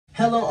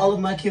Hello all of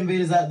my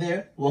Kinvaders out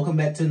there. Welcome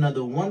back to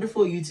another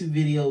wonderful YouTube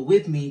video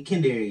with me,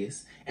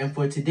 Kendarius. And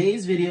for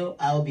today's video,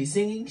 I will be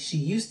singing She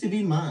Used to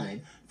Be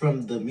Mine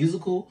from the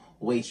musical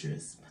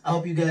Waitress. I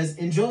hope you guys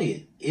enjoy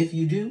it. If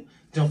you do,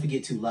 don't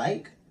forget to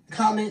like,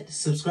 comment,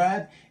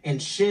 subscribe,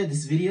 and share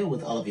this video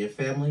with all of your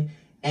family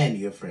and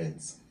your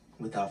friends.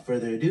 Without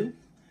further ado,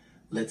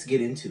 let's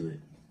get into it.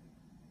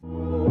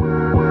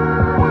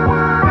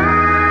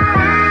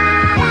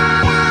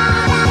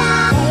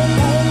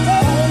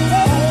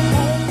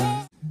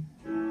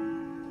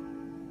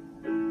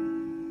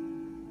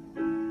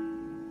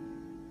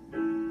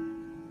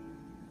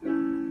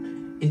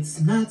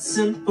 It's not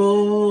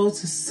simple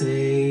to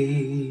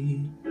say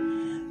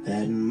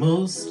that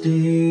most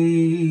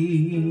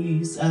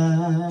days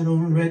I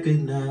don't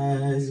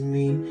recognize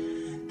me,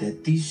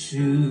 that these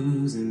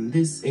shoes and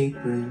this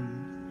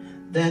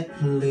apron, that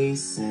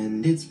place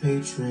and its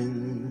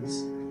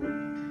patrons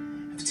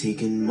have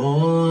taken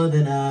more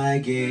than I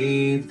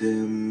gave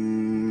them.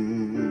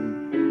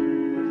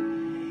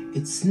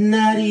 It's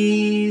not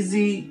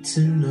easy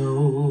to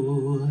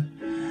know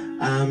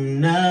I'm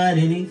not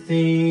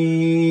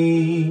anything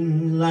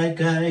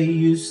like I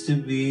used to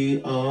be,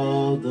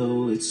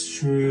 although it's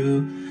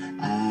true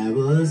I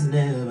was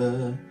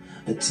never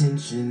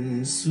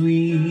attention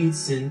sweet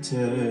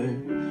center.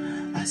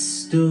 I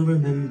still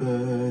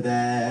remember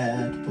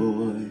that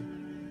boy.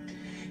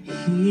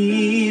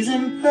 He's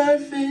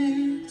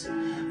imperfect,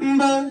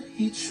 but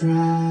he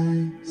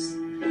tries.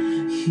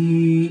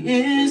 He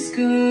is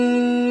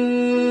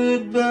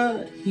good,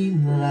 but he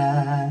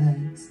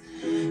lies.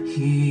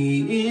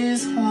 He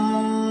is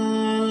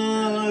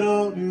hard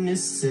on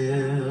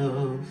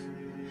himself.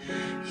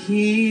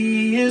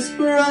 He is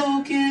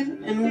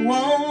broken and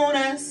won't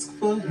ask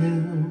for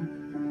help.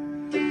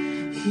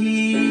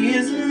 He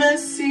is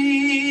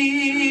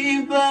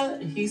messy,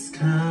 but he's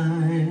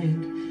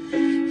kind.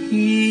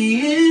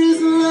 He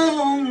is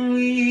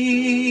lonely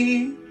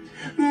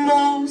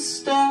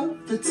most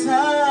of the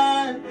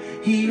time.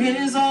 He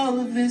is all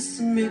of this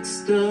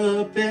mixed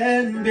up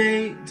and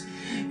baked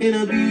in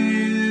a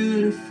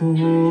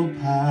beautiful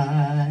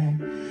pie.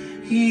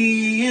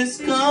 He is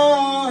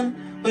gone,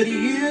 but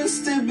he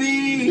used to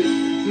be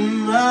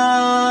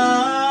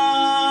mine.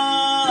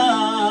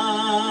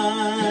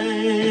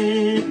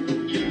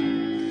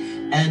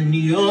 And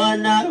you're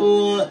not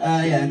what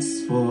I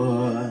asked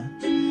for.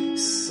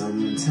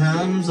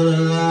 Sometimes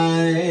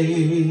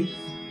life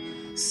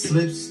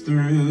slips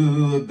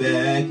through a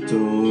back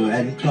door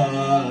and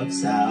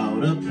carves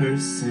out a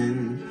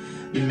person,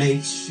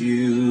 makes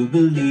you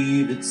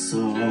believe it's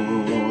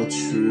all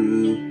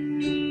true.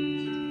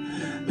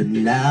 But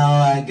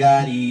now I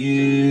got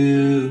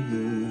you,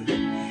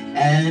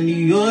 and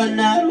you're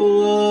not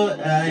what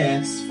I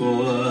asked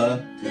for.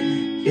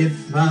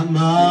 If I'm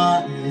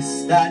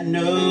honest, I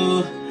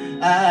know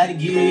I'd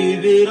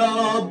give it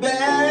all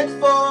back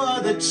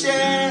for the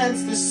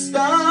chance to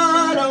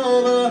start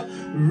over,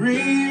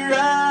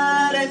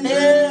 rewrite an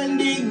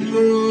ending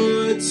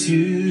or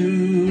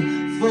two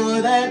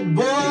for that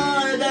boy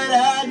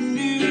that I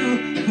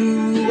knew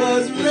who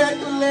was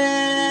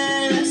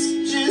reckless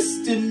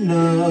just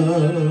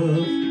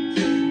enough,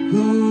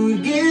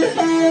 who'd get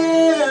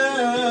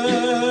hurt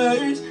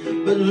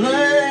but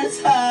learns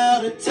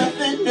how to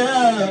toughen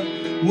up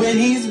when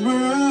he's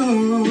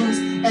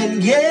bruised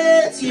and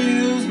gets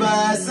used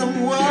by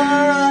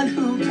someone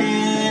who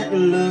can't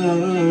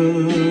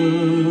love.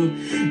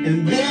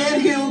 And then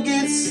he'll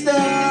get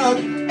stuck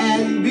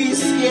and be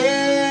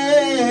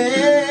scared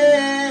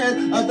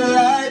of the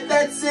life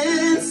that's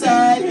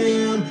inside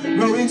him,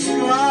 growing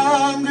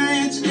stronger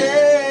each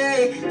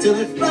day till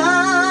it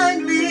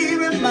finally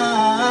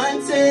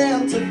reminds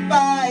him to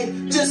fight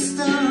just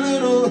a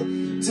little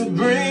to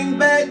bring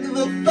back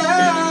the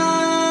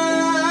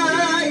fire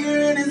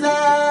in his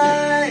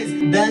eyes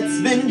that's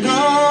been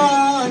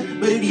gone,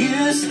 but it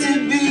used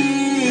to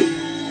be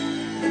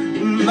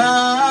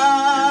mine.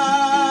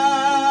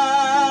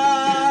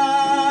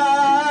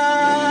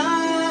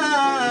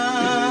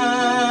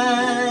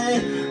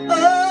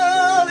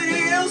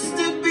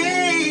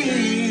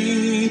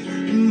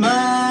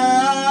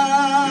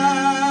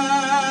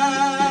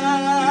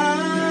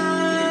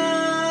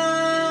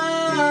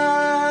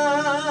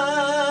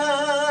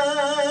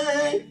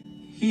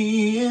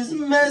 He is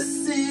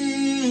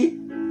messy,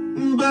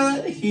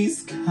 but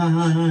he's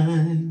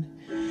kind.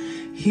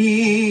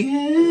 He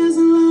is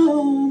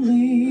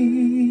lonely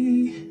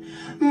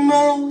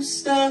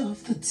most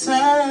of the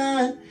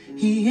time.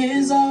 He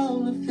is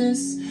all of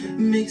this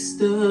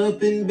mixed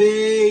up and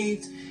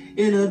baked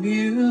in a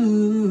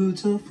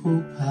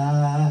beautiful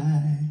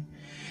pie.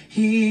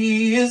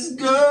 He is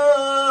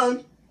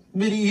gone,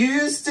 but he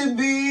used to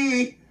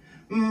be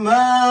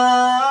mine.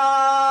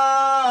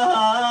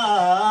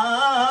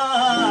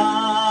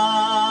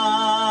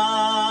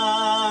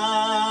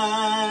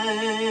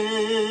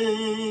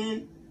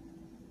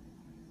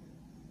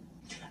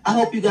 I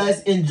hope you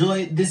guys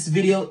enjoyed this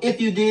video. If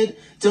you did,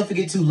 don't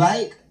forget to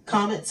like,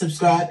 comment,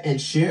 subscribe,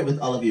 and share it with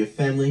all of your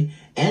family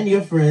and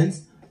your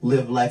friends.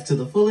 Live life to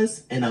the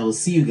fullest, and I will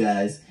see you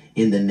guys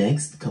in the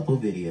next couple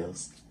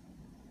videos.